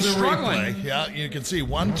 This is a replay. Yeah, you can see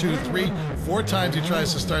 1, 2, 3, 4 times he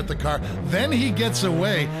tries to start the car. Then he gets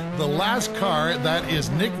away. The last car, that is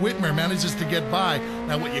Nick Whitmer, manages to get by.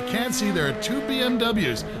 Now, what you can't see, there are 2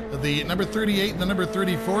 BMWs, the number 38 and the number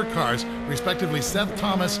 34 cars, respectively Seth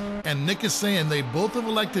Thomas and Nick Isayan. They both have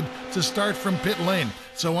elected to start from pit lane.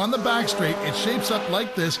 So on the back straight, it shapes up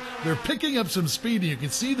like this. They're picking up some speed, and you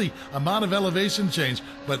can see the amount of elevation change,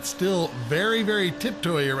 but still very, very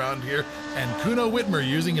tiptoey around here. And Kuno Whitmer,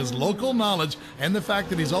 using his local knowledge and the fact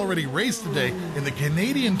that he's already raced today in the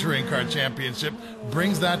Canadian Touring Car Championship,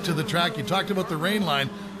 brings that to the track. You talked about the rain line.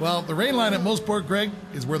 Well, the rain line at Mosport, Greg,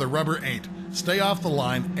 is where the rubber ain't. Stay off the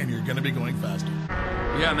line, and you're going to be going faster.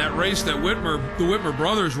 Yeah, and that race that the Whitmer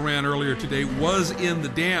brothers ran earlier today was in the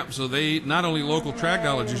damp, so they not only local track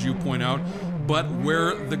knowledge, as you point out, but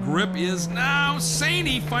where the grip is now.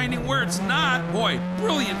 Saney finding where it's not. Boy,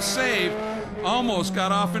 brilliant save. Almost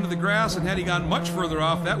got off into the grass, and had he gone much further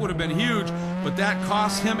off, that would have been huge, but that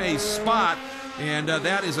cost him a spot, and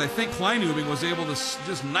that is, I think, Kleinubing was able to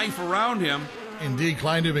just knife around him. Indeed,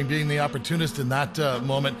 Kleinubing being the opportunist in that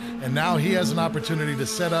moment, and now he has an opportunity to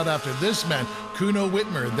set out after this man, Kuno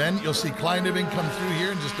Whitmer. Then you'll see Kleinubing come through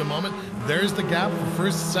here in just a moment. There's the gap for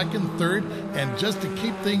first, second, third, and just to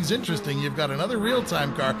keep things interesting, you've got another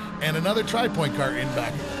real-time car and another tri-point car in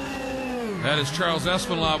back. That is Charles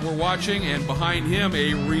Espinlaub we're watching, and behind him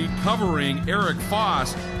a recovering Eric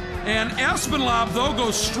Foss. And Espinlaub, though,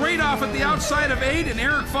 goes straight off at the outside of 8, and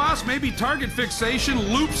Eric Foss, maybe target fixation,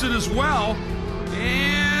 loops it as well.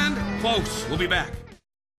 And close. We'll be back.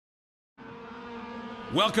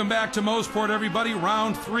 Welcome back to Mosport, everybody.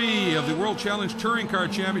 Round 3 of the World Challenge Touring Car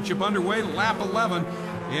Championship underway, lap 11.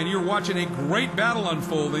 And you're watching a great battle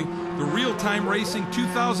unfolding. The real-time racing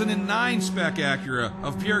 2009 spec Acura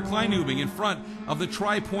of Pierre Kleinubing in front of the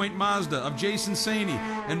Tri-Point Mazda of Jason Saney.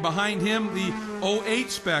 And behind him, the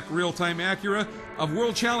 08 spec real-time Acura of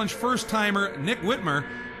World Challenge first-timer Nick Whitmer.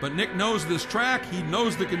 But Nick knows this track, he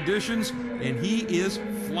knows the conditions, and he is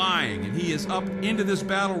flying. And he is up into this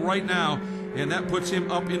battle right now, and that puts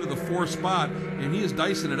him up into the 4th spot, and he is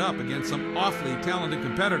dicing it up against some awfully talented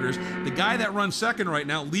competitors. The guy that runs second right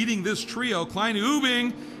now, leading this trio,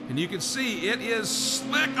 Kleinubing, and you can see it is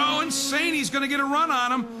slick. Oh, and Saney's going to get a run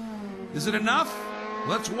on him. Is it enough?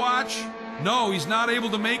 Let's watch. No, he's not able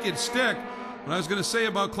to make it stick. What I was going to say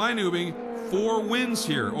about Kleinubing, 4 wins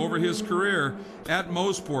here over his career at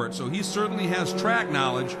Mosport, so he certainly has track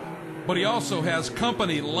knowledge, but he also has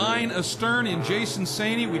company line astern in Jason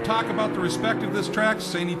Saney. We talk about the respect of this track.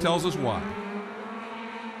 Saney tells us why.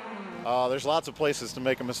 There's lots of places to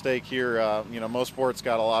make a mistake here. You know, Mosport's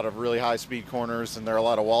got a lot of really high-speed corners, and there are a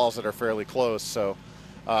lot of walls that are fairly close, so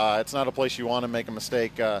it's not a place you want to make a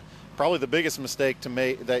mistake. Probably the biggest mistake to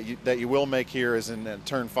make that you will make here is in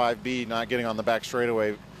turn 5B, not getting on the back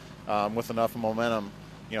straightaway with enough momentum.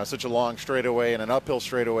 You know, such a long straightaway and an uphill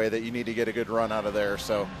straightaway that you need to get a good run out of there.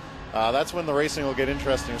 So that's when the racing will get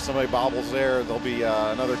interesting. If somebody bobbles there, there'll be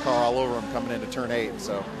another car all over them coming into turn 8.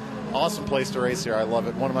 So awesome place to race here. I love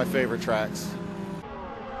it. One of my favorite tracks.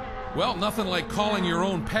 Well, nothing like calling your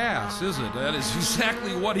own pass, is it? That is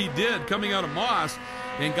exactly what he did coming out of Moss,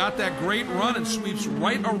 and got that great run and sweeps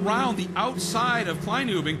right around the outside of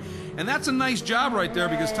Kleinubing. And that's a nice job right there,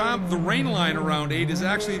 because, Tom, the rain line around 8 is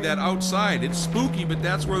actually that outside. It's spooky, but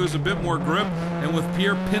that's where there's a bit more grip. And with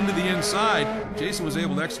Pierre pinned to the inside, Jason was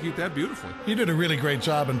able to execute that beautifully. He did a really great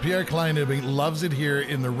job, and Pierre Kleinubing loves it here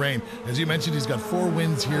in the rain. As you mentioned, he's got 4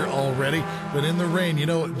 wins here already, but in the rain, you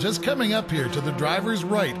know, just coming up here to the driver's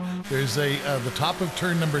right, there's the top of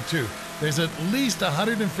turn number 2. There's at least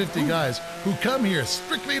 150 guys who come here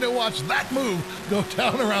strictly to watch that move go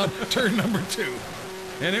down around turn number 2.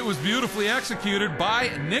 And it was beautifully executed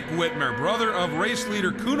by Nick Whitmer, brother of race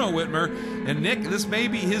leader Kuno Whitmer. And Nick, this may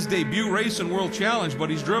be his debut race in World Challenge,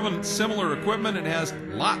 but he's driven similar equipment and has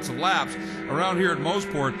lots of laps around here at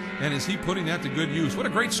Mosport. And is he putting that to good use? What a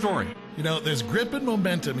great story. You know, there's grip and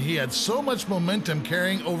momentum. He had so much momentum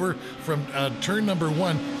carrying over from turn number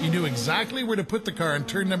 1. He knew exactly where to put the car in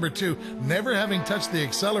turn number 2, never having touched the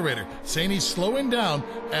accelerator. Saying he's slowing down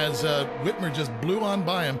as Whitmer just blew on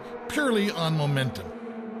by him, purely on momentum.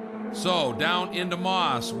 So down into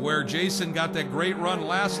Moss, where Jason got that great run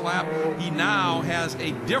last lap, he now has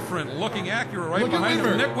a different looking Acura right behind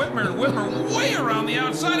him. Nick Whitmer, and Whitmer way around the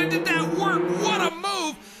outside. And did that work? What a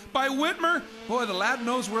move by Whitmer. Boy, the lad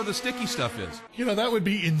knows where the sticky stuff is. You know, that would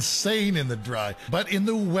be insane in the dry. But in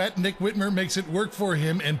the wet, Nick Whitmer makes it work for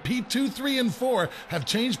him, and P2, 3, and 4 have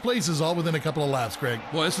changed places all within a couple of laps, Greg.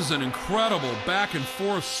 Well, this is an incredible back and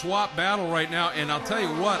forth swap battle right now, and I'll tell you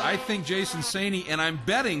what, I think Jason Saney, and I'm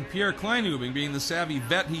betting Pierre Kleinubing, being the savvy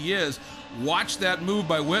vet he is, watched that move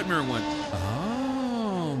by Whitmer and went,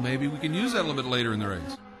 oh, maybe we can use that a little bit later in the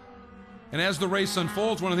race. And as the race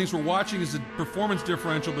unfolds, one of the things we're watching is the performance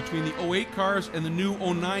differential between the 08 cars and the new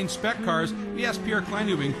 09 spec cars. We asked Pierre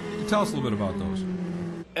Kleinubing to tell us a little bit about those.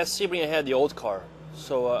 At Sebring, I had the old car,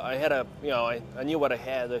 so I had I knew what I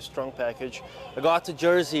had, a strong package. I got to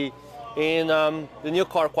Jersey, and the new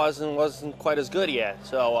car wasn't quite as good yet.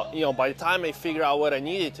 So by the time I figured out what I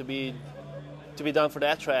needed to be done for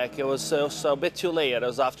that track, it was a bit too late. It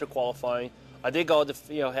was after qualifying. I did go,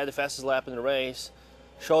 had the fastest lap in the race.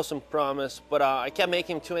 Show some promise, but I kept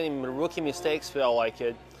making too many rookie mistakes, felt like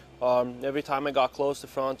it. Every time I got close to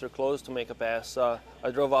front or close to make a pass, I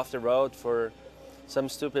drove off the road for some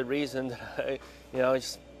stupid reason that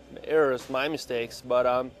just errors, my mistakes. But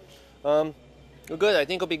we're good. I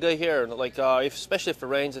think it'll be good here. Like especially if it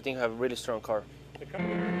rains, I think I have a really strong car.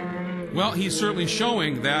 Well, he's certainly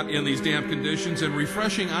showing that in these damp conditions, and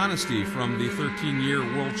refreshing honesty from the 13-year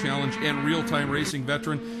World Challenge and real-time racing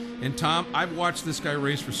veteran. And Tom, I've watched this guy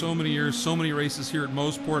race for so many years, so many races here at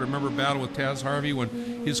Mosport. I remember a battle with Taz Harvey when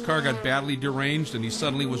his car got badly deranged and he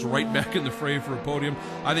suddenly was right back in the fray for a podium.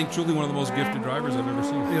 I think truly one of the most gifted drivers I've ever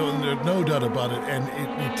seen. There's no doubt about it. And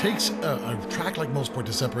it takes a track like Mosport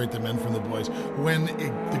to separate the men from the boys. When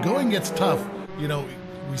the going gets tough,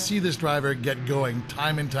 we see this driver get going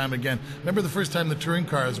time and time again. Remember the first time the touring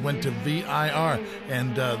cars went to VIR,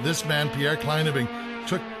 and this man, Pierre Kleinubing,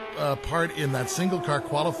 took part in that single car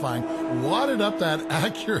qualifying, wadded up that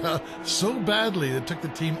Acura so badly that it took the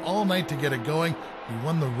team all night to get it going. He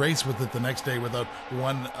won the race with it the next day without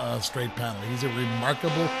one straight panel. He's a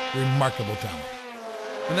remarkable, remarkable talent.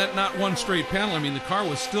 And that not one straight panel, I mean, the car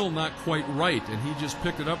was still not quite right, and he just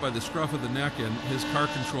picked it up by the scruff of the neck, and his car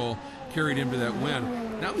control carried him to that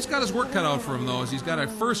win. Now he's got his work cut out for him, though, as he's got to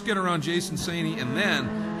first get around Jason Saney and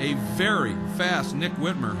then a very fast Nick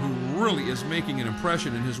Whitmer, who really is making an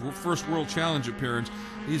impression in his first World Challenge appearance.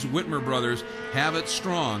 These Whitmer brothers have it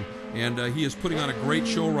strong, and he is putting on a great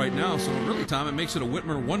show right now. So really, Tom, it makes it a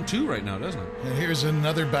Whitmer 1-2 right now, doesn't it? And here's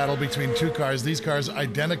another battle between two cars. These cars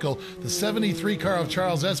identical. The 73 car of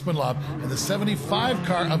Charles Espinlab and the 75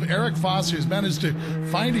 car of Eric Foss, who's managed to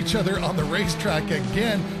find each other on the racetrack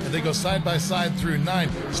again, and they go side by side through 9,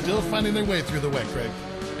 still finding their way through the wet, Craig.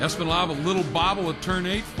 Espinlab, a little bobble at turn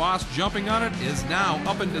 8. Foss jumping on it, is now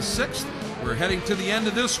up into 6th. We're heading to the end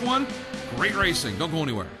of this one. Great racing. Don't go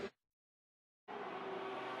anywhere.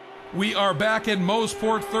 We are back in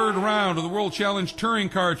Mosport, third round of the World Challenge Touring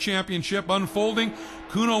Car Championship unfolding.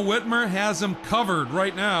 Kuno Whitmer has him covered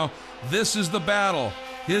right now. This is the battle.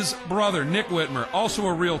 His brother, Nick Whitmer, also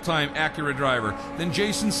a real-time Acura driver. Then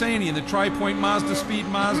Jason Saney in the Tri-Point Mazda Speed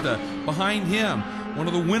Mazda. Behind him, one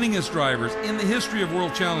of the winningest drivers in the history of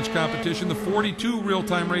World Challenge competition, the 42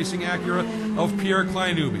 real-time racing Acura of Pierre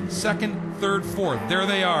Kleinubing. Second, third, fourth. There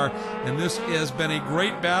they are. And this has been a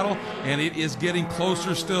great battle, and it is getting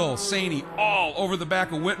closer still. Saney all over the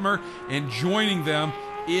back of Whitmer, and joining them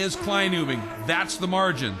is Kleinubing. That's the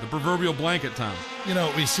margin, the proverbial blanket, Tom. you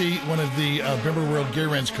know, we see one of the Bimmer World Gear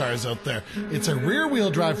Wrench cars out there. It's a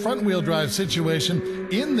rear-wheel drive, front-wheel drive situation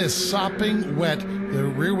in this sopping wet. The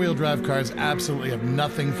rear-wheel drive cars absolutely have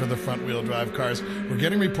nothing for the front-wheel drive cars. We're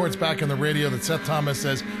getting reports back on the radio that Seth Thomas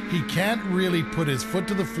says he can't really put his foot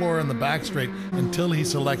to the floor on the back straight until he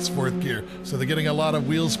selects fourth gear. So they're getting a lot of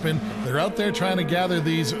wheel spin. They're out there trying to gather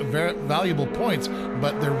these very valuable points,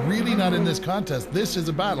 but they're really not in this contest. This is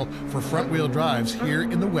a battle for front-wheel drives here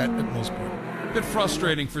in the wet at Mosport. A bit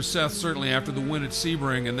frustrating for Seth, certainly, after the win at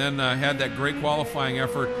Sebring, and then had that great qualifying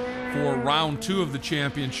effort for round 2 of the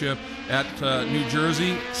championship at New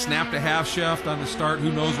Jersey. Snapped a half shaft on the start. Who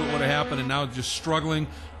knows what would have happened, and now just struggling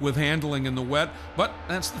with handling in the wet. But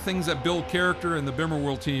that's the things that build character, and the Bimmer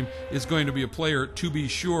World team is going to be a player, to be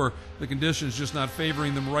sure. The conditions just not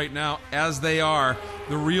favoring them right now, as they are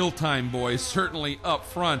the real-time boys, certainly up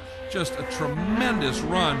front. Just a tremendous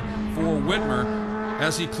run for Whitmer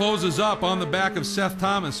as he closes up on the back of Seth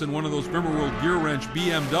Thomas in one of those Bimmer World Gear Wrench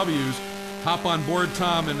BMWs. Hop on board,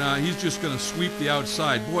 Tom, and he's just going to sweep the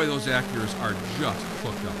outside. Boy, those Acuras are just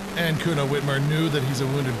hooked up. And Kuno Whitmer knew that he's a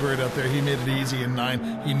wounded bird out there. He made it easy in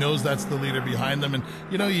 9. He knows that's the leader behind them. And,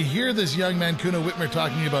 you know, you hear this young man, Kuno Whitmer,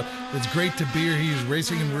 talking about it's great to be here. He's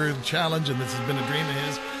racing in World Challenge, and this has been a dream of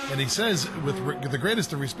his. And he says, with the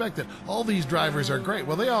greatest of respect, that all these drivers are great.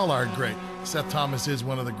 Well, they all are great. Seth Thomas is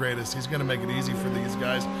one of the greatest. He's going to make it easy for these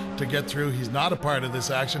guys to get through. He's not a part of this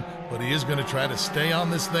action, but he is going to try to stay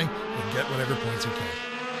on this thing and get whatever points he can.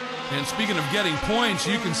 And speaking of getting points,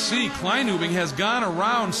 you can see Kleinubing has gone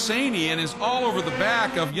around Saney and is all over the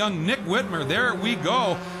back of young Nick Whitmer. There we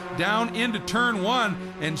go, down into turn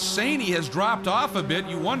 1, and Saney has dropped off a bit.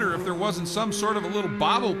 You wonder if there wasn't some sort of a little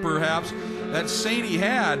bobble, perhaps, that Saney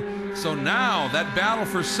had. So now that battle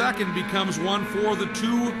for second becomes one for the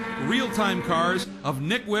 2 real-time cars of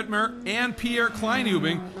Nick Whitmer and Pierre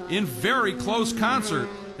Kleinubing in very close concert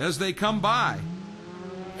as they come by.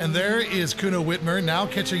 And there is Kuno Whitmer now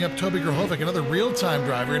catching up Toby Grahovic, another real-time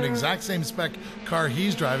driver in the exact same spec car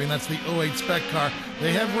he's driving. That's the 08 spec car.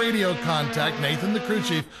 They have radio contact. Nathan, the crew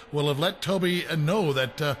chief, will have let Toby know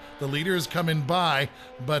that the leader is coming by.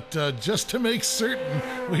 But just to make certain,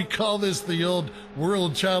 we call this the old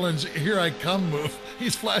World Challenge here I come move.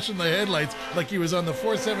 He's flashing the headlights like he was on the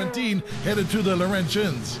 417 headed to the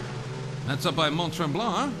Laurentians. That's up by Mont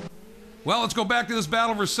Tremblant, huh? Well, let's go back to this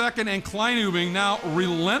battle for second, and Kleinubing now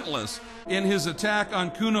relentless in his attack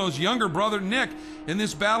on Kuno's younger brother, Nick, in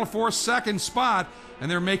this battle for second spot,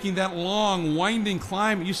 and they're making that long, winding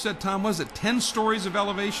climb. You said, Tom, was it 10 stories of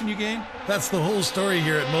elevation you gained? That's the whole story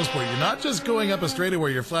here at Mosport. You're not just going up a straightaway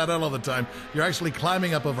where you're flat out all the time. You're actually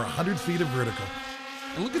climbing up over 100 feet of vertical.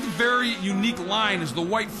 And look at the very unique line as the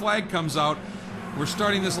white flag comes out. We're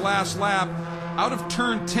starting this last lap out of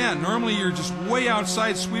turn 10. Normally you're just way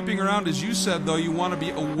outside sweeping around. As you said, though, you want to be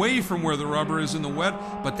away from where the rubber is in the wet,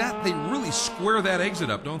 but that they really square that exit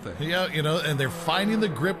up, don't they? Yeah, you know, and they're finding the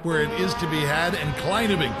grip where it is to be had, and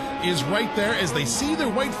Kleinubing is right there as they see their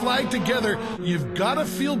white flag together. You've got to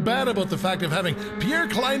feel bad about the fact of having Pierre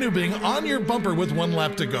Kleinubing on your bumper with 1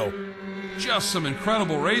 lap to go. Just some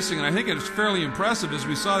incredible racing, and I think it's fairly impressive as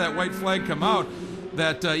we saw that white flag come out,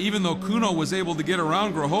 that even though Kuno was able to get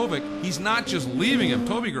around Grahovic, he's not just leaving him.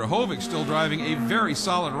 Toby Grahovic still driving a very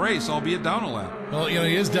solid race, albeit down a lap. Well, you know,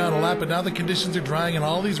 he is down a lap, but now the conditions are drying, and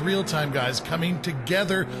all these real-time guys coming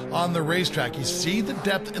together on the racetrack. You see the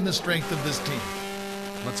depth and the strength of this team.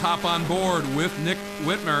 Let's hop on board with Nick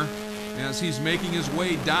Whitmer as he's making his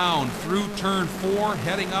way down through turn 4,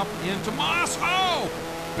 heading up into Moss. Oh!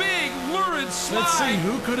 Big, lurid slide. Let's see,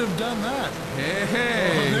 who could have done that?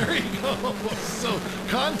 Hey. Oh, there you go. So,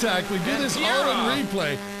 contact, we do this all in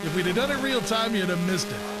replay. If we'd have done it real time, you'd have missed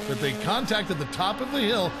it. But they contact at the top of the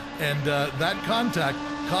hill, and that contact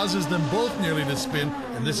causes them both nearly to spin,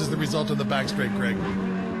 and this is the result of the back straight, Greg.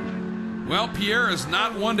 Well, Pierre is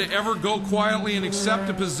not one to ever go quietly and accept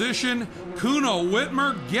a position. Kuno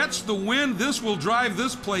Whitmer gets the win. This will drive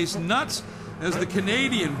this place nuts as the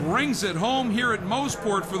Canadian brings it home here at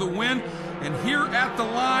Mosport for the win. And here at the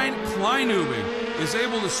line, Kleinubing is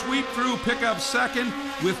able to sweep through, pick up second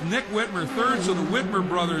with Nick Whitmer third. So the Whitmer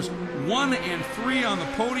brothers 1 and 3 on the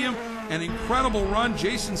podium. An incredible run.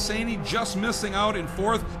 Jason Saney just missing out in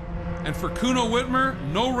 4th. And for Kuno Whitmer,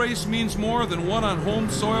 no race means more than one on home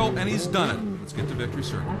soil, and he's done it. Let's get to victory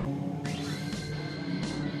circle.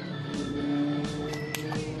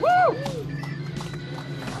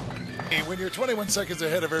 When you're 21 seconds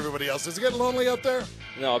ahead of everybody else, does it get lonely out there?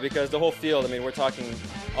 No, because the whole field, I mean, we're talking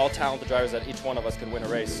all talented drivers that each one of us could win a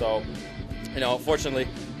race. So, you know, fortunately,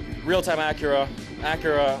 real-time Acura.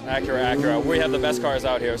 We have the best cars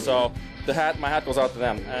out here. So, my hat goes out to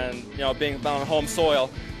them. And you know, being on home soil,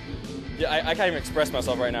 yeah, I can't even express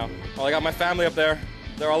myself right now. Well, I got my family up there.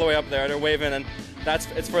 They're all the way up there. They're waving, and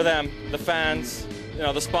it's for them, the fans, you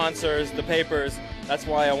know, the sponsors, the papers. That's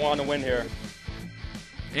why I want to win here.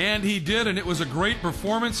 And he did, and it was a great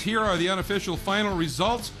performance. Here are the unofficial final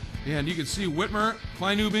results. And you can see Whitmer,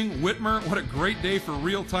 Kleinubing, Whitmer. What a great day for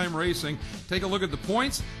real-time racing. Take a look at the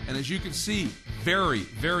points, and as you can see, very,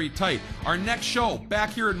 very tight. Our next show,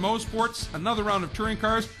 back here at Mosports, another round of touring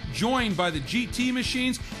cars, joined by the GT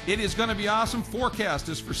machines. It is going to be awesome. Forecast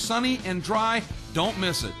is for sunny and dry. Don't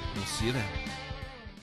miss it. We'll see you then.